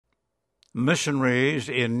Missionaries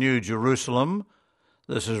in New Jerusalem.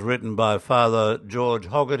 This is written by Father George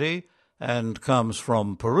Hogarty and comes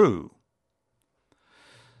from Peru.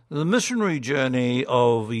 The missionary journey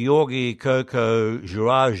of Jorge Coco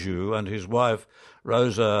Juraju and his wife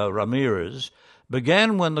Rosa Ramirez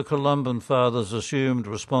began when the Columban fathers assumed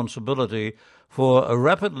responsibility for a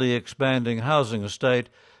rapidly expanding housing estate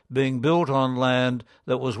being built on land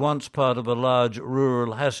that was once part of a large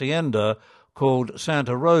rural hacienda called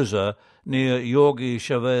Santa Rosa near Jorge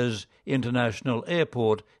Chavez International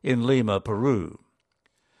Airport in Lima, Peru.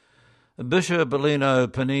 Bishop Belino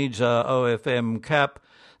Paniza OFM Cap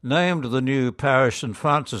named the new parish St.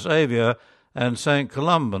 Francis Xavier and St.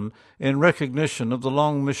 Columban in recognition of the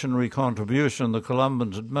long missionary contribution the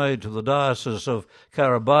Columbans had made to the Diocese of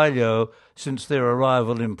Caraballo since their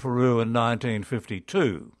arrival in Peru in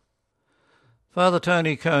 1952. Father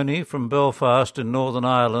Tony Coney from Belfast in Northern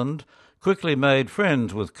Ireland quickly made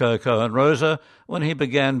friends with Coco and Rosa when he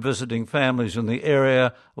began visiting families in the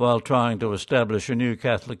area while trying to establish a new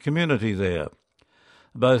Catholic community there.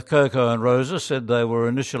 Both Coco and Rosa said they were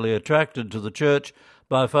initially attracted to the church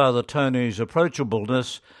by Father Tony's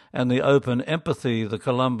approachableness and the open empathy the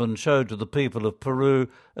Columban showed to the people of Peru,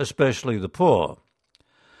 especially the poor.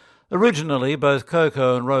 Originally, both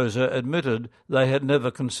Coco and Rosa admitted they had never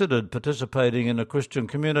considered participating in a Christian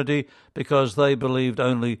community because they believed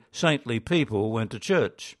only saintly people went to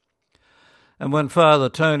church. And when Father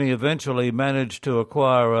Tony eventually managed to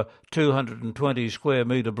acquire a 220 square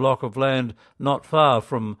metre block of land not far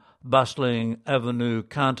from bustling Avenue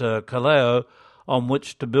Canta Calao, on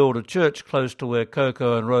which to build a church close to where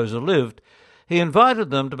Coco and Rosa lived, he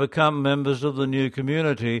invited them to become members of the new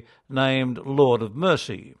community named Lord of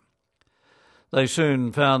Mercy. They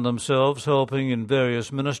soon found themselves helping in various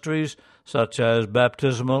ministries, such as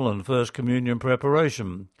baptismal and First Communion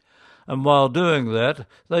preparation. And while doing that,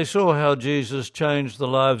 they saw how Jesus changed the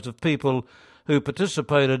lives of people who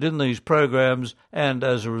participated in these programs, and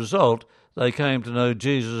as a result, they came to know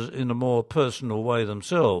Jesus in a more personal way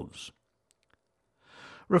themselves.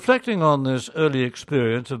 Reflecting on this early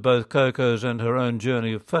experience of both Coco's and her own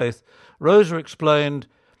journey of faith, Rosa explained,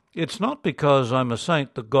 "It's not because I'm a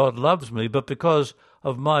saint that God loves me, but because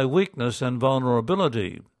of my weakness and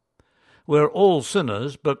vulnerability. We're all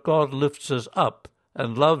sinners, but God lifts us up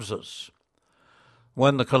and loves us."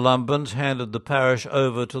 When the Columbans handed the parish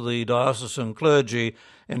over to the diocesan clergy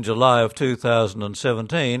in July of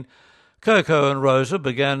 2017, Coco and Rosa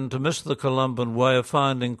began to miss the Columban way of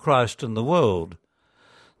finding Christ in the world.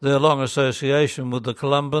 Their long association with the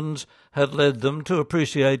Columbans had led them to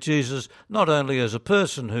appreciate Jesus not only as a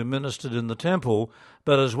person who ministered in the temple,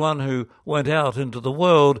 but as one who went out into the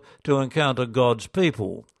world to encounter God's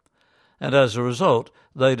people. And as a result,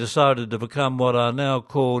 they decided to become what are now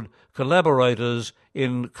called collaborators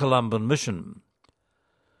in Columban mission.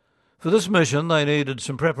 For this mission, they needed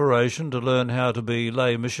some preparation to learn how to be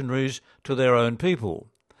lay missionaries to their own people.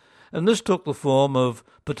 And this took the form of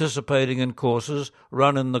participating in courses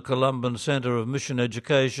run in the Columban Center of Mission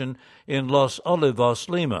Education in Los Olivos,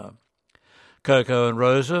 Lima. Coco and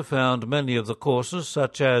Rosa found many of the courses,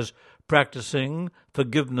 such as practicing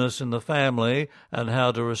forgiveness in the family and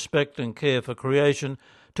how to respect and care for creation,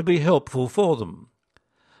 to be helpful for them.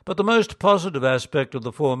 But the most positive aspect of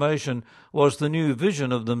the formation was the new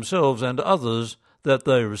vision of themselves and others that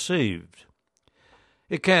they received.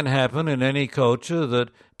 It can happen in any culture that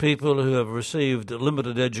people who have received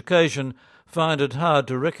limited education find it hard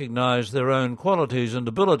to recognize their own qualities and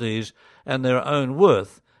abilities and their own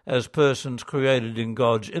worth as persons created in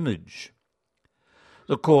God's image.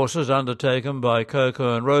 The courses undertaken by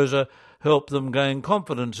Coco and Rosa help them gain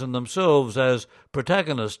confidence in themselves as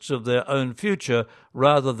protagonists of their own future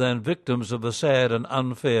rather than victims of a sad and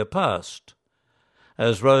unfair past.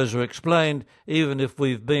 As Rosa explained, even if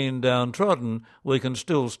we've been downtrodden, we can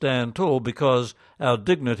still stand tall because our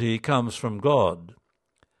dignity comes from God.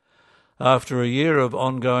 After a year of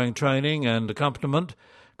ongoing training and accompaniment,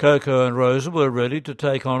 Coco and Rosa were ready to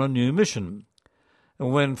take on a new mission.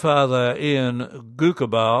 And when Father Ian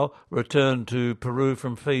Gukabal returned to Peru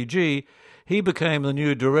from Fiji, he became the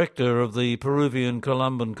new director of the Peruvian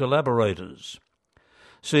Columban Collaborators.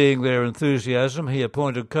 Seeing their enthusiasm, he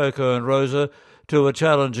appointed Coco and Rosa to a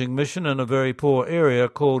challenging mission in a very poor area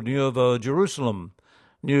called Nuevo Jerusalem,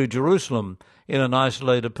 New Jerusalem, in an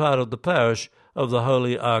isolated part of the parish of the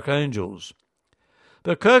Holy Archangels.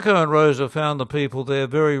 But Coco and Rosa found the people there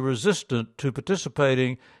very resistant to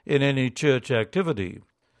participating in any church activity.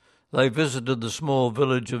 They visited the small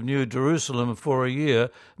village of New Jerusalem for a year,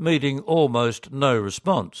 meeting almost no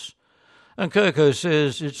response. And Coco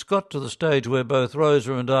says it's got to the stage where both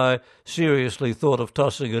Rosa and I seriously thought of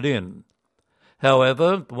tossing it in.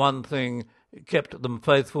 However, one thing kept them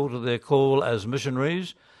faithful to their call as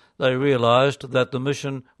missionaries. They realized that the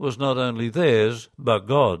mission was not only theirs, but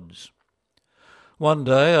God's. One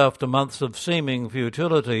day, after months of seeming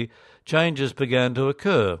futility, changes began to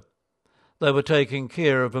occur. They were taking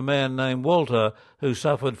care of a man named Walter who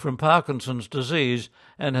suffered from Parkinson's disease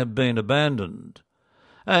and had been abandoned.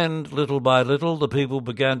 And little by little the people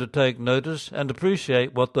began to take notice and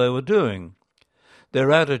appreciate what they were doing.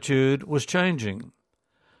 Their attitude was changing.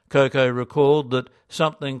 Koko recalled that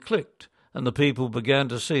something clicked and the people began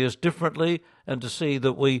to see us differently and to see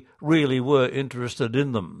that we really were interested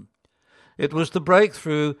in them. It was the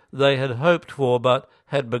breakthrough they had hoped for but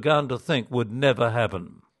had begun to think would never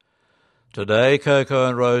happen. Today, Koko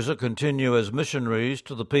and Rosa continue as missionaries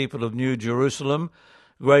to the people of New Jerusalem,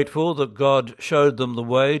 grateful that God showed them the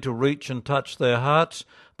way to reach and touch their hearts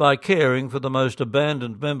by caring for the most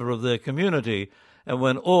abandoned member of their community, and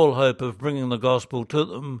when all hope of bringing the gospel to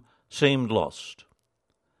them seemed lost.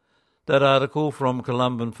 That article from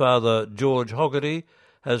Columban Father George Hogarty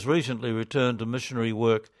has recently returned to missionary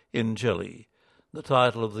work in Chile. The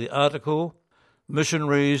title of the article,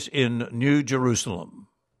 Missionaries in New Jerusalem.